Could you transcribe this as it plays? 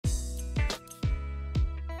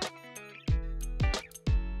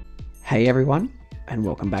Hey everyone, and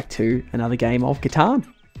welcome back to another game of Catan.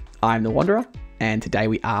 I'm the Wanderer, and today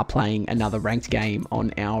we are playing another ranked game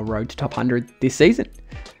on our road to top 100 this season.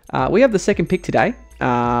 We have the second pick today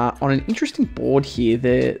on an interesting board here.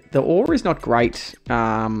 The ore is not great,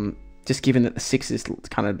 just given that the 6 is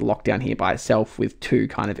kind of locked down here by itself with two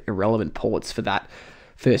kind of irrelevant ports for that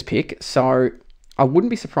first pick. So I wouldn't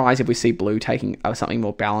be surprised if we see blue taking something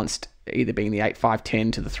more balanced, either being the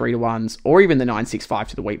 8-5-10 to the 3-1s, or even the 9-6-5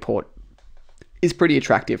 to the wheat port is pretty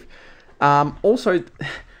attractive. Also,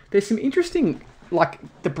 there's some interesting, like,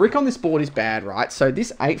 the brick on this board is bad, right? So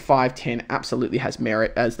this 8-5-10 absolutely has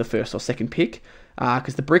merit as the first or second pick,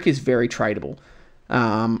 because the brick is very tradable.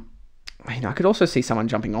 I could also see someone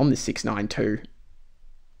jumping on this 6-9-2.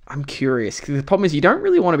 I'm curious, because the problem is you don't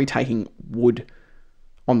really want to be taking wood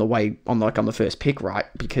on the way, on the first pick, right?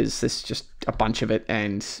 Because there's just a bunch of it,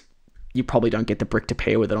 and you probably don't get the brick to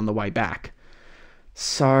pair with it on the way back.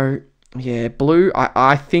 So yeah, blue,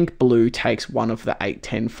 I think blue takes one of the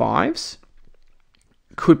 8-10-5s.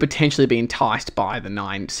 Could potentially be enticed by the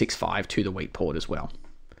 9-6-5 to the wheat port as well.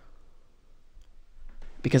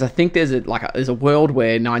 Because I think there's a world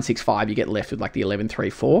where 9-6-5 you get left with like the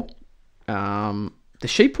 11-3-4. The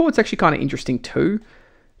sheep port's actually kind of interesting too,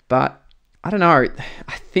 but I don't know.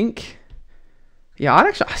 I think, yeah,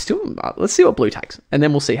 let's see what blue takes, and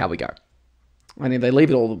then we'll see how we go. And if they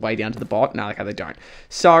leave it all the way down to the bot, no, okay, they don't.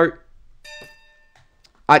 So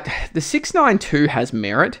the 6-9-2 has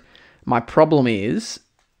merit. My problem is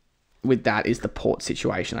with that is the port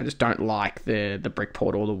situation. I just don't like the brick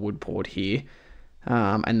port or the wood port here.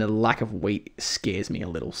 And the lack of wheat scares me a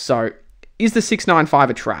little. So is the 6-9-5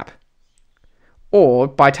 a trap? Or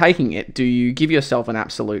by taking it, do you give yourself an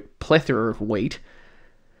absolute plethora of wheat?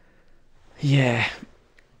 Yeah,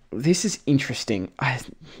 this is interesting. I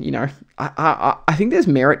think there's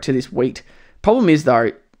merit to this wheat. Problem is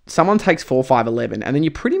though, someone takes 4-5-11, and then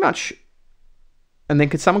you pretty much, and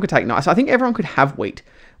then someone could take 9. So I think everyone could have wheat.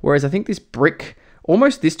 Whereas I think this brick,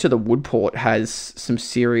 almost this to the wood port, has some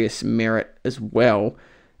serious merit as well.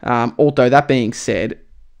 Although that being said,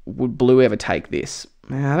 would blue ever take this?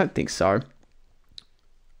 I don't think so.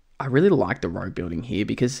 I really like the road building here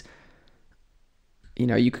because, you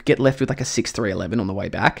know, you could get left with like a 6-3-11 on the way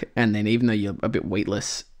back, and then even though you're a bit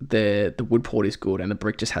wheatless, the wood port is good and the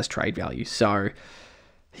brick just has trade value. So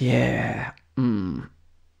yeah. You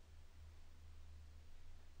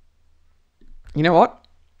know what?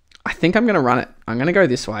 I think I'm going to run it. I'm going to go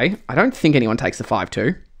this way. I don't think anyone takes the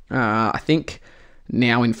 5-2. I think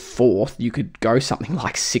now in fourth, you could go something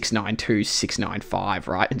like 6-9-2, 6-9-5,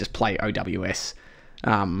 right? And just play OWS.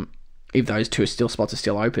 If those two spots are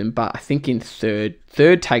still open. But I think in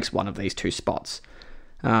third takes one of these two spots.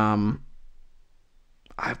 I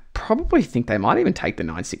probably think they might even take the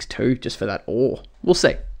 9-6-2 just for that ore. We'll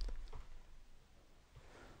see.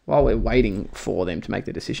 While we're waiting for them to make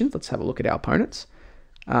the decisions, let's have a look at our opponents.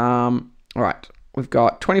 All right, we've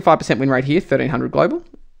got 25% win rate here, 1300 global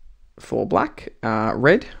for black.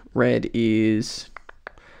 Red is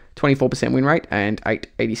 24% win rate and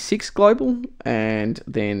 886 global, and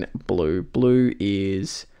then blue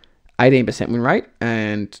is 18% win rate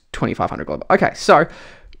and 2500 global. Okay, so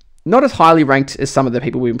not as highly ranked as some of the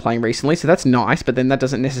people we've been playing recently, so that's nice, but then that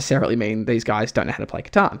doesn't necessarily mean these guys don't know how to play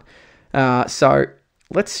Catan. So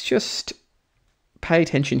let's just pay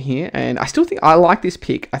attention here, and I still think I like this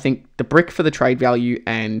pick. I think the brick for the trade value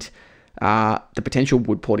and the potential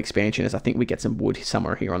wood port expansion is I think we get some wood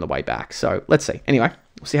somewhere here on the way back. So let's see. Anyway,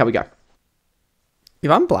 we'll see how we go.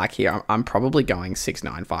 If I'm black here, I'm probably going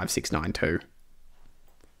 6-9-5, 6-9-2.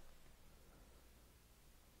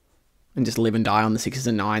 And just live and die on the 6s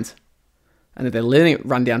and 9s. And if they're letting it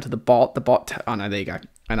run down to the bot, oh no, there you go.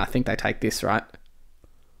 And I think they take this, right?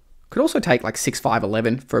 Could also take like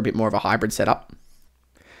 6-5-11 for a bit more of a hybrid setup.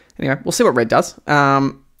 Anyway, we'll see what red does.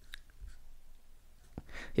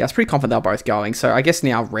 Yeah, I was pretty confident they were both going. So I guess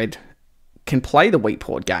now red can play the wheat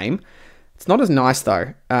port game. It's not as nice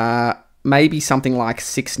though. Maybe something like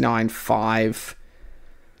 6-9-5,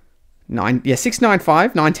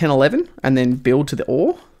 6-9-5, 9-10-11, and then build to the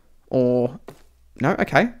ore. Or no,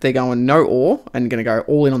 okay, they're going no ore and going to go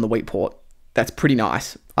all in on the wheat port. That's pretty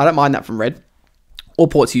nice. I don't mind that from red. All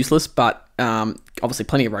port's useless, but obviously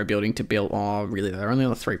plenty of road building to build. Oh, really? They're only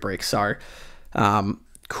on the 3 bricks, so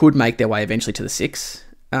could make their way eventually to the 6.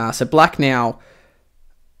 So black now.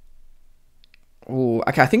 Ooh,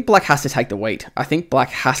 okay, I think black has to take the wheat. I think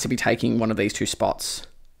black has to be taking one of these two spots,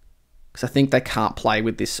 because I think they can't play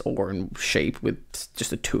with this ore and sheep with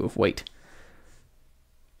just a 2 of wheat.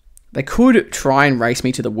 They could try and race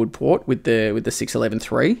me to the wood port with the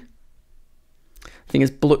 6-11-3. Thing is,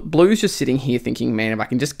 blue's just sitting here thinking, man, if I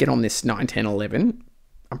can just get on this 9, 10, 11,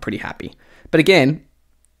 I'm pretty happy. But again,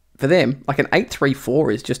 for them, like an 8, 3,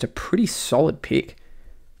 4 is just a pretty solid pick.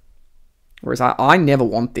 Whereas I never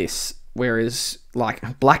want this. Whereas,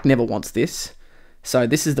 like, black never wants this. So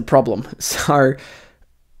this is the problem. So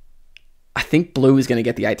I think blue is going to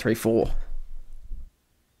get the 8, 3, 4.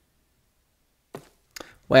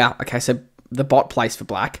 Wow. Okay, so the bot placed for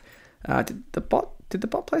black. Did the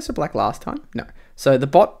bot place for black last time? No. So the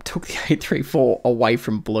bot took the 8, 3, 4 away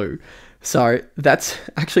from blue. So that's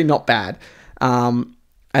actually not bad. And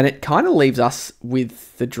it kind of leaves us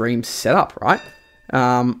with the dream setup, right?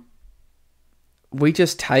 We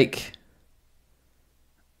just take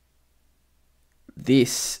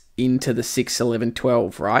this into the 6, 11,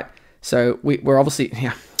 12, right? So we're obviously...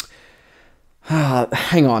 Yeah.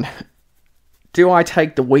 Hang on. Do I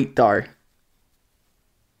take the wheat, though?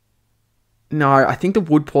 No, I think the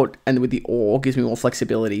wood port and with the ore gives me more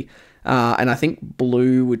flexibility. And I think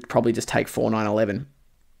blue would probably just take 4, 9, 11.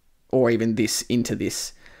 Or even this into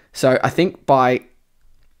this. So I think by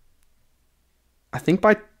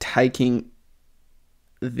taking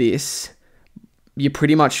this, you're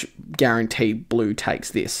pretty much guaranteed blue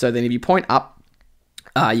takes this. So then if you point up,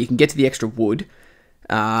 you can get to the extra wood.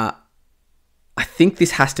 I think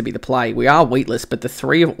this has to be the play. We are wheatless, but the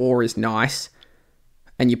 3 of ore is nice.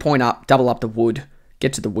 And you point up, double up the wood,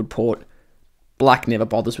 get to the wood port. Black never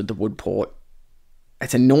bothers with the wood port.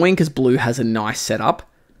 It's annoying because blue has a nice setup,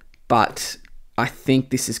 but I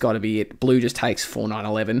think this has got to be it. Blue just takes 4, 9,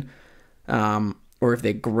 11. Or if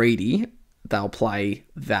they're greedy, they'll play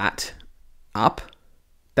that up.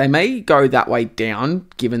 They may go that way down,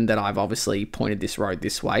 given that I've obviously pointed this road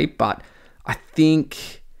this way, but I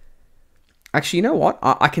think... Actually, you know what?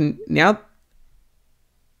 I can now...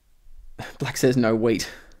 Black says no wheat.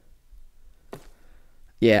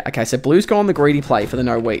 Yeah, okay, so blue's gone the greedy play for the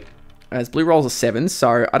no wheat. As blue rolls a 7,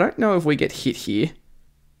 so I don't know if we get hit here.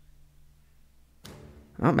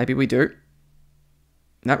 Oh, maybe we do.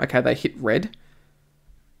 No, okay, they hit red.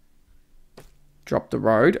 Drop the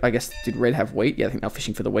road. I guess, did red have wheat? Yeah, I think they're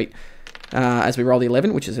fishing for the wheat. As we roll the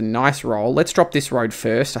 11, which is a nice roll. Let's drop this road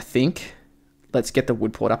first, I think. Let's get the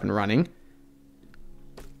wood port up and running.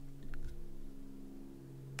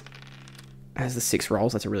 As the 6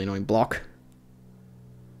 rolls, that's a really annoying block.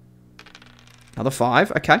 Another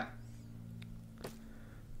 5, okay.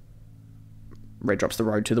 Red drops the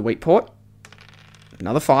road to the wheat port.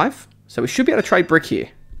 Another 5. So we should be able to trade brick here.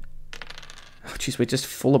 Oh, jeez, we're just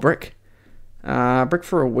full of brick. Brick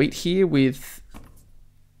for a wheat here with...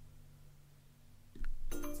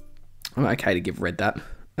 I'm okay to give red that.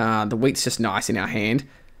 The wheat's just nice in our hand.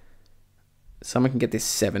 Someone can get this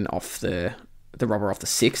 7 off the robber off the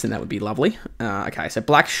 6, and that would be lovely. Okay, so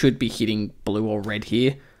black should be hitting blue or red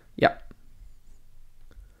here. Yep.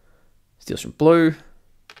 Steals from blue.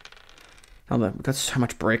 Oh, we've got so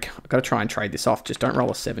much brick. I've got to try and trade this off. Just don't roll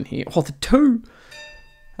a 7 here. Oh, the 2!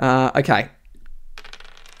 Okay.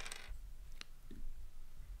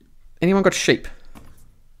 Anyone got sheep?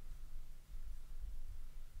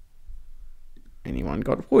 Anyone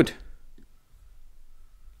got wood?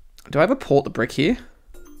 Do I ever port the brick here?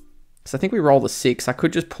 So I think we roll the 6. I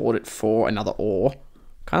could just port it for another ore.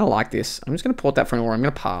 Kind of like this. I'm just going to port that for an ore. I'm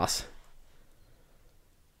going to pass.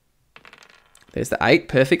 There's the 8.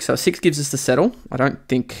 Perfect. So 6 gives us the settle. I don't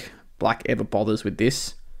think black ever bothers with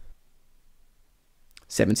this.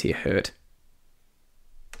 7's here hurt.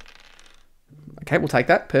 Okay, we'll take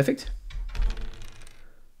that. Perfect.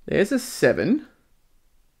 There's a 7.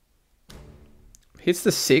 Hits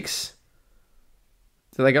the 6.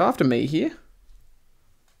 Do they go after me here?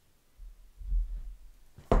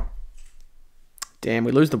 Damn,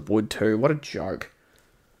 we lose the wood too. What a joke.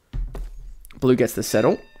 Blue gets the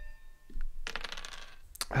settle.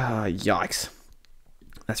 Yikes.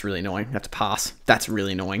 That's really annoying. I have to pass. That's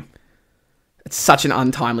really annoying. It's such an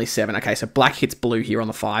untimely 7. Okay, so black hits blue here on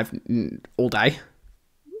the 5 all day.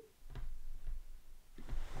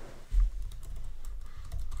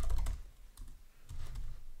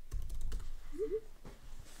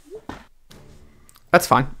 That's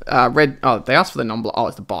fine. Red... Oh, they asked for the non-block. Oh,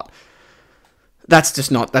 it's the bot. That's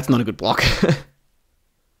just not... That's not a good block.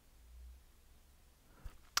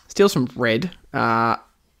 Steals from red.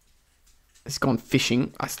 It's gone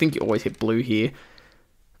fishing. I think you always hit blue here.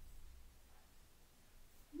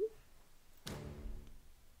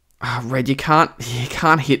 Red, you can't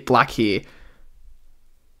hit black here.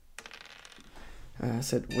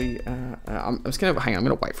 Said we. I'm just gonna hang on. I'm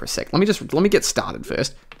gonna wait for a sec. Let me get started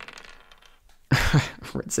first.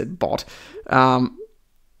 Red said bot.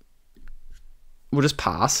 We'll just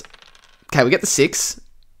pass. Okay, we get the 6.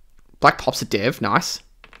 Black pops a dev. Nice.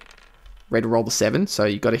 Red roll the 7, so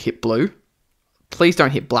you've got to hit blue. Please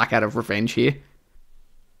don't hit black out of revenge here.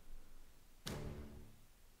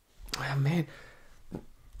 Oh, man.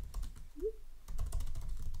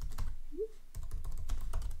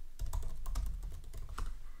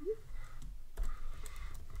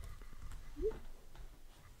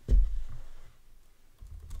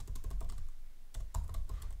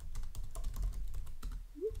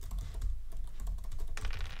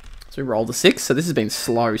 So we roll the 6. So this has been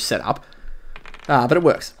slow setup, but it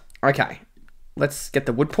works. Okay, let's get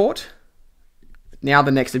the wood port. Now the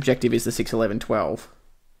next objective is the 6, 11, 12.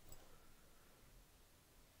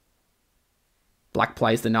 Black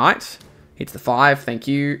plays the knight. Hits the 5. Thank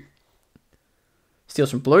you.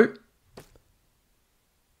 Steals from blue.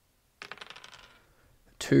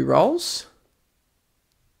 2 rolls.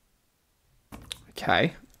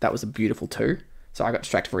 Okay, that was a beautiful 2. So I got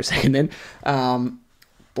distracted for a second then.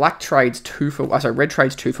 Black trades 2 for... sorry, red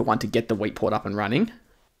trades 2 for 1 to get the wheat port up and running.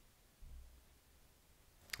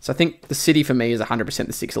 So I think the city for me is 100%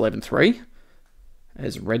 the 6, 11, 3.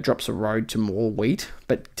 As red drops a road to more wheat,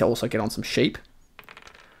 but to also get on some sheep.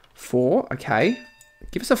 4, okay.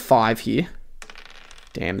 Give us a 5 here.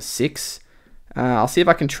 Damn, 6. I'll see if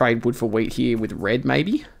I can trade wood for wheat here with red,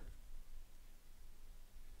 maybe.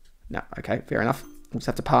 No, okay, fair enough. We'll just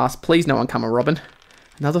have to pass. Please no one come a Robin.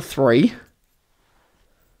 Another 3.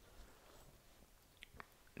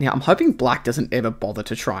 Now, I'm hoping black doesn't ever bother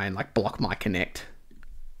to try and, like, block my connect.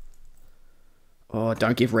 Oh,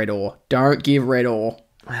 don't give red ore. Don't give red ore.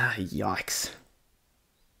 Ah, yikes.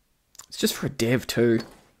 It's just for a dev, too.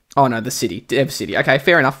 Oh, no, the city. Dev city. Okay,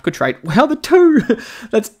 fair enough. Good trade. Well, the 2.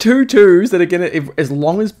 That's 2 2s that are going to... As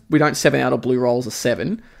long as we don't 7 out or blue rolls a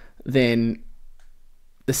 7, then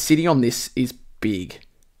the city on this is big.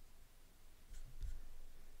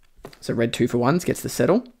 So red 2 for 1s gets the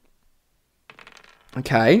settle.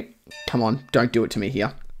 Okay. Come on. Don't do it to me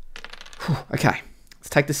here. Whew, okay. Let's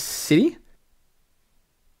take the city.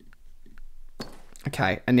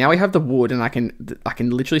 Okay, and now we have the wood, and I can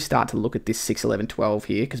literally start to look at this 6, 11, 12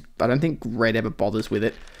 here, because I don't think red ever bothers with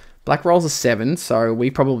it. Black rolls a 7, so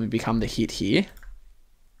we probably become the hit here.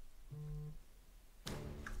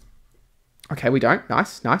 Okay, we don't.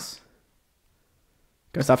 Nice, nice.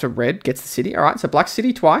 Goes after red, gets the city. All right, so black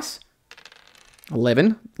city twice.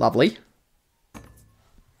 11, lovely.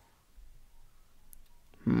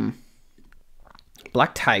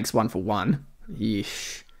 Black takes 1 for 1.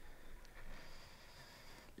 Yeesh.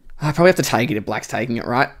 I probably have to take it if black's taking it,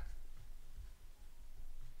 right?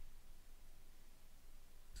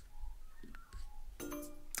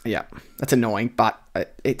 Yeah, that's annoying, but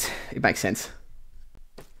it makes sense.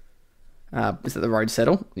 Is it the road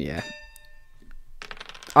settle? Yeah.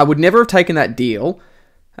 I would never have taken that deal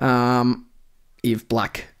if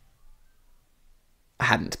black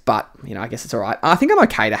hadn't, but, you know, I guess it's all right. I think I'm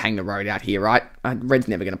okay to hang the road out here, right? Red's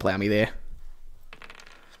never going to plow me there.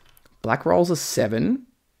 Black rolls a 7.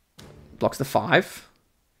 Blocks the 5.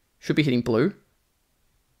 Should be hitting blue.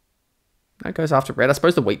 That goes after red. I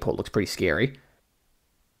suppose the wheat port looks pretty scary.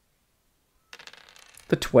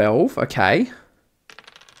 The 12. Okay.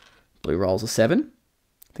 Blue rolls a 7.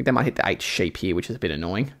 I think they might hit the 8 sheep here, which is a bit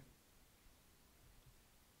annoying.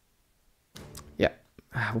 Yeah.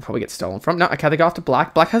 We'll probably get stolen from. No, okay, they go after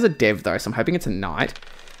black. Black has a dev, though, so I'm hoping it's a knight.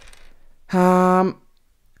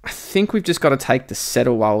 I think we've just got to take the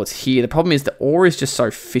settle while it's here. The problem is the ore is just so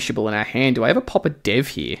fishable in our hand. Do I ever pop a dev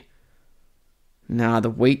here? Nah, the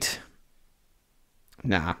wheat.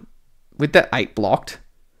 Nah. With that 8 blocked,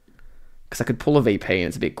 because I could pull a VP and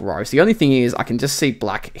it's a bit gross. The only thing is I can just see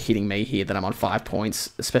black hitting me here that I'm on 5 points,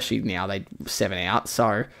 especially now they 7 out.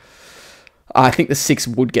 So I think the 6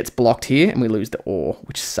 wood gets blocked here and we lose the ore,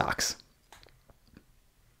 which sucks.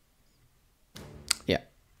 Yeah,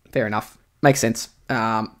 fair enough. Makes sense.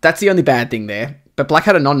 That's the only bad thing there. But black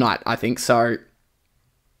had a non-knight, I think, so...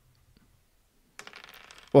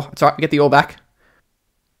 Oh, it's alright, we get the ore back.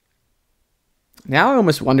 Now I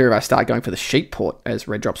almost wonder if I start going for the sheep port as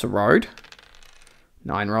red drops a road.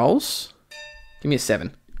 9 rolls. Give me a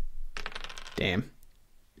 7. Damn.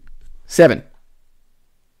 7.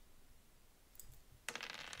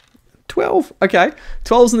 12. Okay.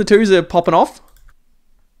 12s and the 2s are popping off.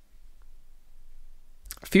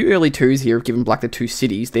 A few early 2s here have given black the 2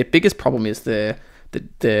 cities. Their biggest problem is the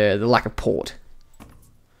lack of port.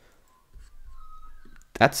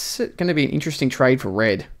 That's going to be an interesting trade for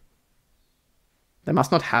red. They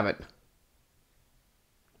must not have it.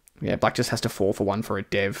 Yeah, black just has to fall for 1 for a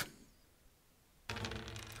dev.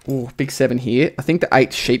 Oh, big 7 here. I think the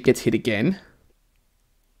 8 sheep gets hit again.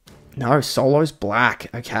 No, solo's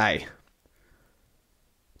black. Okay.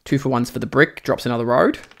 2 for 1s for the brick. Drops another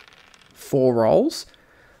road. 4 rolls.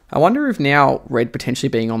 I wonder if now red potentially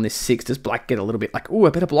being on this 6, does black get a little bit like, oh, I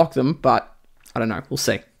better block them, but I don't know. We'll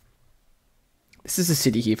see. This is a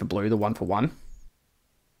city here for blue, the 1 for 1.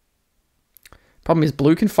 Problem is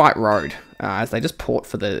blue can fight road as they just port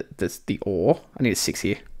for the ore. I need a 6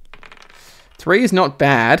 here. 3 is not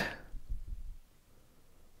bad.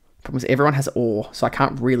 Problem is everyone has ore, so I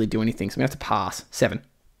can't really do anything, so I'm going to have to pass. 7.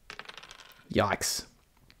 Yikes.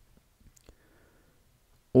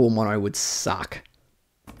 All mono would suck.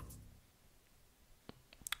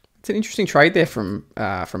 It's an interesting trade there from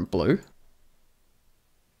blue.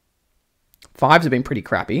 5s have been pretty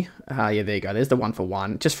crappy. Yeah, there you go. There's the 1 for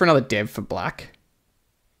 1. Just for another dev for black.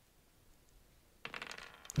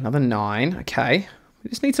 Another 9. Okay. We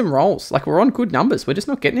just need some rolls. Like, we're on good numbers. We're just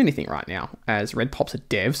not getting anything right now. As red pops a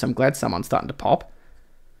dev, so I'm glad someone's starting to pop.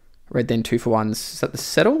 Red then 2 for 1s. Is that the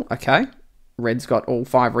settle? Okay. Red's got all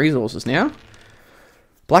 5 resources now.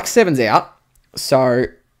 Black 7's out. So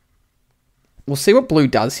we'll see what blue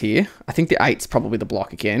does here. I think the 8's probably the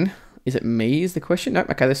block again. Is it me is the question? Nope.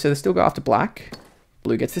 Okay, so they still go after black.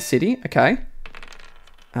 Blue gets the city. Okay.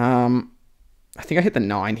 I think I hit the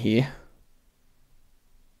 9 here.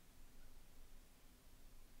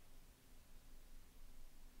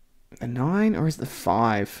 The 9 or is it the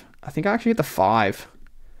 5? I think I actually hit the 5.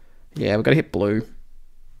 Yeah, we've got to hit blue.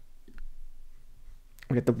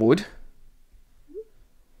 We get the wood.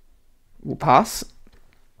 We'll pass.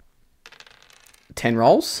 10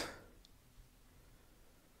 rolls.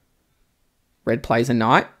 Red plays a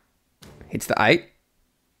knight. Hits the 8.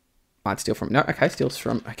 Might steal from... No, okay, steals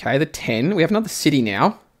from... Okay, the 10. We have another city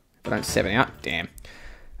now. If I don't 7 out. Damn.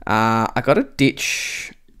 I got to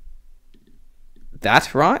ditch...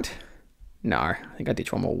 that, right? No, I think I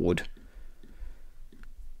ditch one more wood.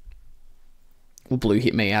 Will blue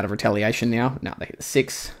hit me out of retaliation now? No, they hit the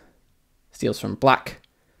 6. Steals from black.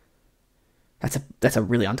 That's a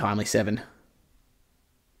really untimely 7.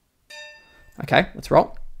 Okay, let's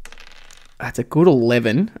roll. That's a good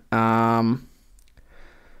 11. I'm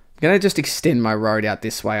going to just extend my road out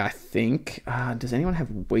this way, I think. Does anyone have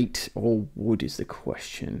wheat or wood is the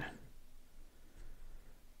question.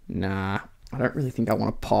 Nah, I don't really think I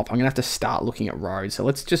want to pop. I'm going to have to start looking at roads. So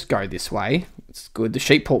let's just go this way. It's good. The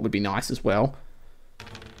sheep port would be nice as well.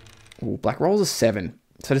 Ooh, black rolls a 7.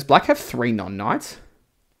 So does black have 3 non-knights?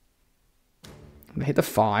 They hit the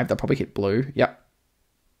 5. They'll probably hit blue. Yep.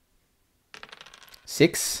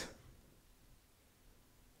 6.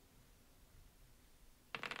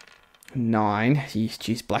 9.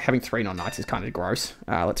 Jeez, black having 3 non-knights is kind of gross.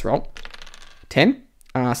 Let's roll. 10.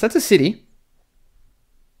 So that's a city.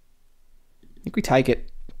 I think we take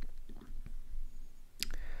it.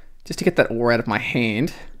 Just to get that ore out of my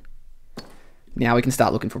hand. Now we can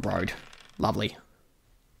start looking for road. Lovely.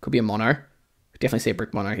 Could be a mono. Definitely see a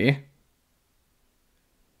brick mono here.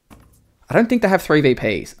 I don't think they have 3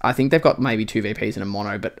 VPs. I think they've got maybe 2 VPs and a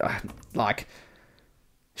mono, but like,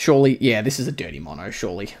 surely, yeah, this is a dirty mono,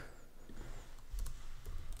 surely.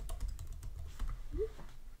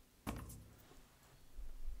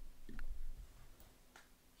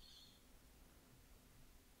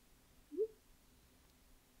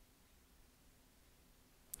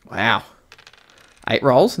 Wow. 8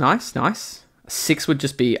 rolls. Nice, nice. A 6 would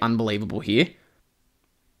just be unbelievable here.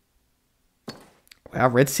 Wow,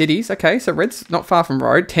 red cities. Okay, so red's not far from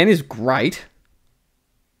road. 10 is great.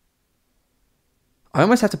 I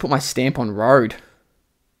almost have to put my stamp on road.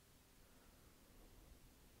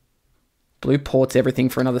 Blue ports everything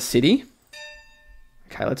for another city.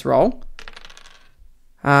 Okay, let's roll.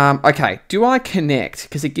 Okay, do I connect?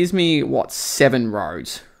 Because it gives me, what, 7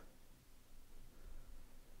 roads.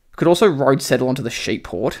 Could also road settle onto the sheep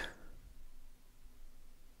port.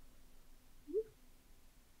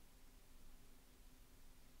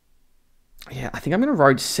 Yeah, I think I'm going to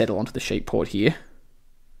road settle onto the sheep port here.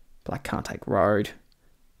 Black can't take road.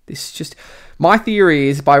 This is just... My theory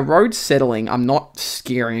is by road settling, I'm not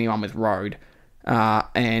scaring anyone with road.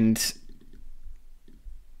 And...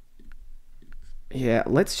 yeah,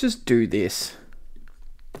 let's just do this.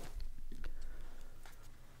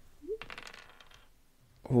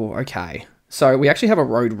 Oh, okay. So we actually have a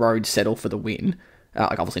road settle for the win.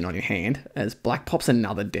 Like, obviously not in your hand. As black pops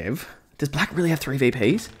another dev. Does black really have 3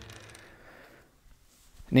 VPs?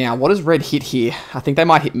 Now, what does red hit here? I think they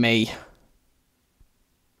might hit me.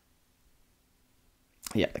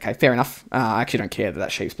 Yeah, okay, fair enough. I actually don't care that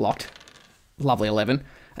that sheep's blocked. Lovely 11.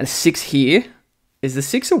 And a 6 here. Is the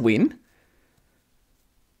 6 a win?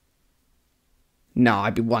 No,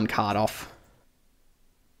 I'd be 1 card off.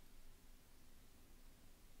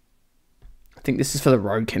 I think this is for the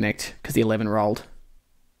road connect, because the 11 rolled.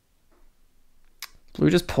 Blue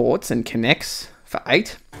just ports and connects for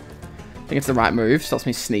 8. I think it's the right move. Stops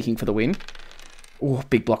me sneaking for the win. Oh,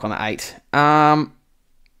 big block on the 8.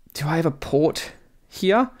 Do I have a port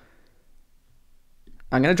here?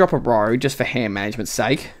 I'm going to drop a road just for hand management's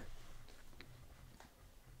sake.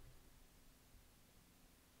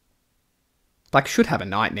 Black should have a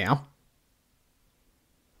knight now.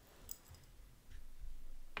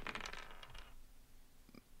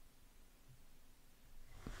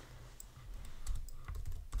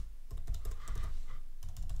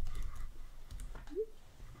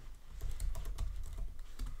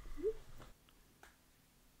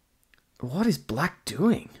 What is black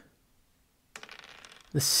doing?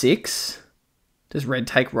 The 6? Does red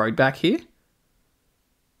take road back here?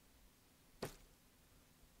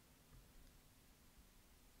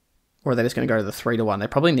 Or are they just going to go to the 3-1? They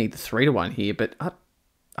probably need the 3-1 here, but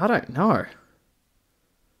I don't know.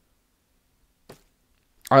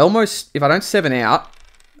 I almost, if I don't 7 out,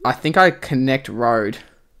 I think I connect road.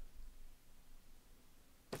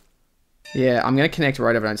 Yeah, I'm going to connect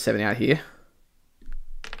road if I don't 7 out here.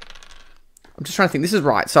 I'm just trying to think. This is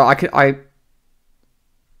right. So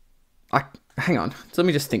hang on. So let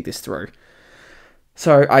me just think this through.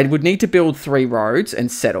 So I would need to build 3 roads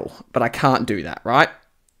and settle, but I can't do that, right?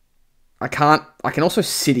 I can also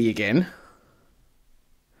city again,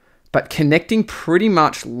 but connecting pretty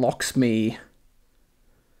much locks me.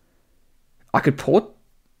 I could port.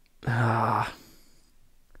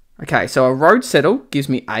 Okay, so a road settle gives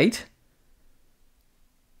me 8.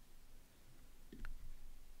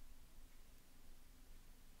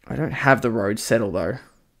 I don't have the road settle though.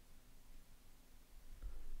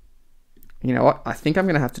 You know what? I think I'm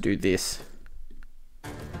going to have to do this.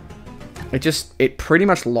 It pretty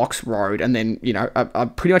much locks road, and then, you know, I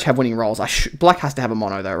pretty much have winning rolls. Black has to have a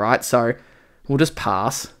mono though, right? So we'll just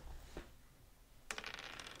pass.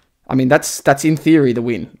 I mean, that's in theory the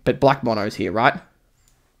win, but black mono's here, right?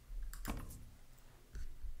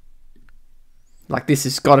 Like, this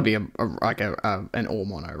has got to be an all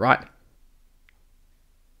mono, right?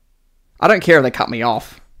 I don't care if they cut me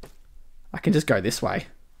off. I can just go this way.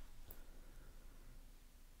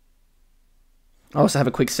 I also have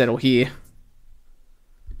a quick settle here.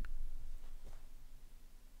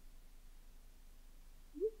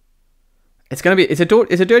 It's a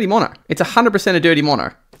dirty mono. It's 100% a dirty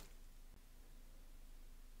mono.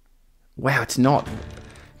 Wow, it's not.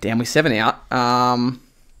 Damn, we 7 out. I've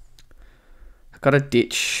got to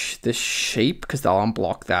ditch the sheep because they'll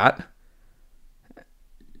unblock that.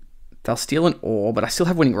 They'll steal an ore, but I still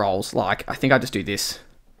have winning rolls. Like, I think I just do this.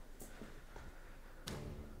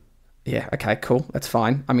 Yeah, okay, cool. That's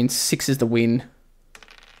fine. I mean, 6 is the win.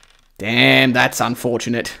 Damn, that's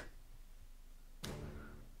unfortunate.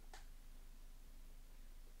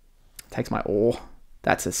 Takes my ore.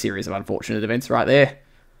 That's a series of unfortunate events right there.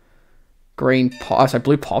 Green pop. Oh, so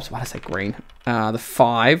blue pops. Why did I say green? The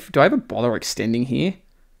 5. Do I ever bother extending here?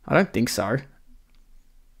 I don't think so.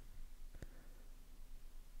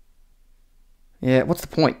 Yeah, what's the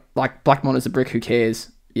point? Like, black mono's a brick, who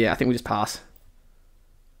cares? Yeah, I think we just pass.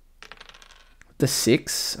 The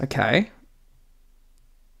 6, okay.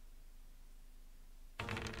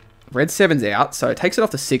 Red 7's out, so it takes it off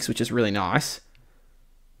the 6, which is really nice.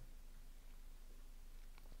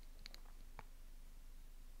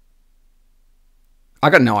 I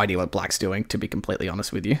got no idea what black's doing, to be completely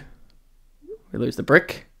honest with you. We lose the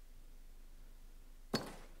brick.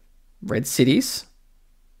 Red cities.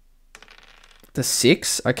 The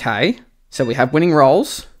 6, okay. So we have winning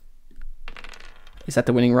rolls. Is that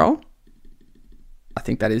the winning roll? I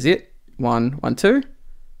think that is it. 1, 1, 2.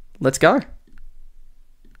 Let's go.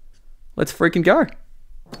 Let's freaking go.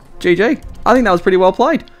 GG. I think that was pretty well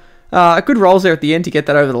played. Good rolls there at the end to get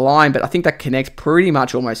that over the line, but I think that connects pretty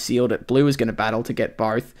much almost sealed it. Blue was going to battle to get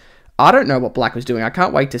both. I don't know what black was doing. I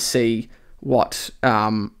can't wait to see what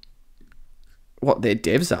their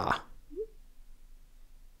devs are.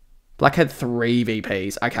 Black had 3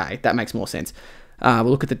 VPs. Okay, that makes more sense. We'll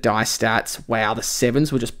look at the dice stats. Wow, the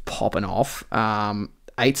 7s were just popping off.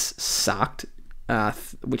 8s sucked,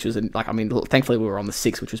 which was, thankfully we were on the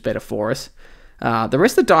 6, which was better for us. The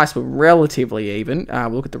rest of the dice were relatively even. We'll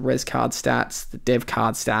look at the res card stats, the dev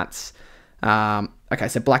card stats. Okay,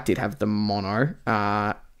 so black did have the mono.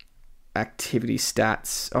 Activity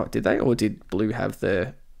stats. Oh, did they? Or did blue have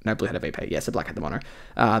the... No, blue had a VP. Yeah, so black had the mono.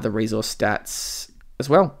 The resource stats as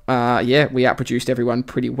well. Yeah, we outproduced everyone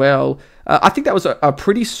pretty well. I think that was a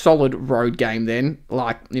pretty solid road game then.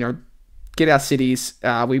 Like, you know, get our cities.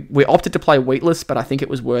 We opted to play wheatless, but I think it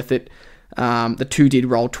was worth it. The 2 did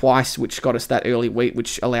roll twice, which got us that early wheat,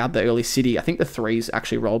 which allowed the early city. I think the 3s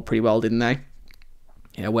actually rolled pretty well, didn't they?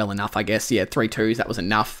 Yeah, well enough, I guess. Yeah, 3 2s, that was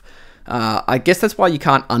enough. I guess that's why you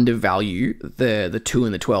can't undervalue the 2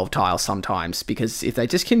 and the 12 tiles sometimes, because if they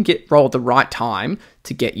just can get rolled the right time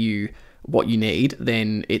to get you what you need,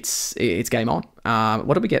 then it's game on.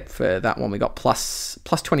 What did we get for that one? We got plus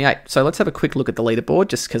 28. So let's have a quick look at the leaderboard,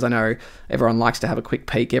 just because I know everyone likes to have a quick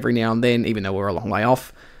peek every now and then, even though we're a long way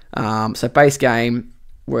off. So base game,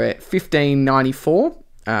 we're at 1594.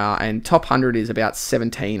 And top 100 is about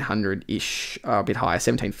 1700-ish, a bit higher,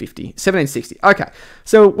 1750, 1760. Okay,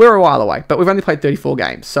 so we're a while away, but we've only played 34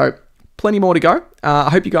 games, so plenty more to go.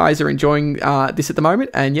 I hope you guys are enjoying this at the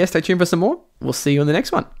moment, and yeah, stay tuned for some more. We'll see you in the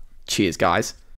next one. Cheers, guys.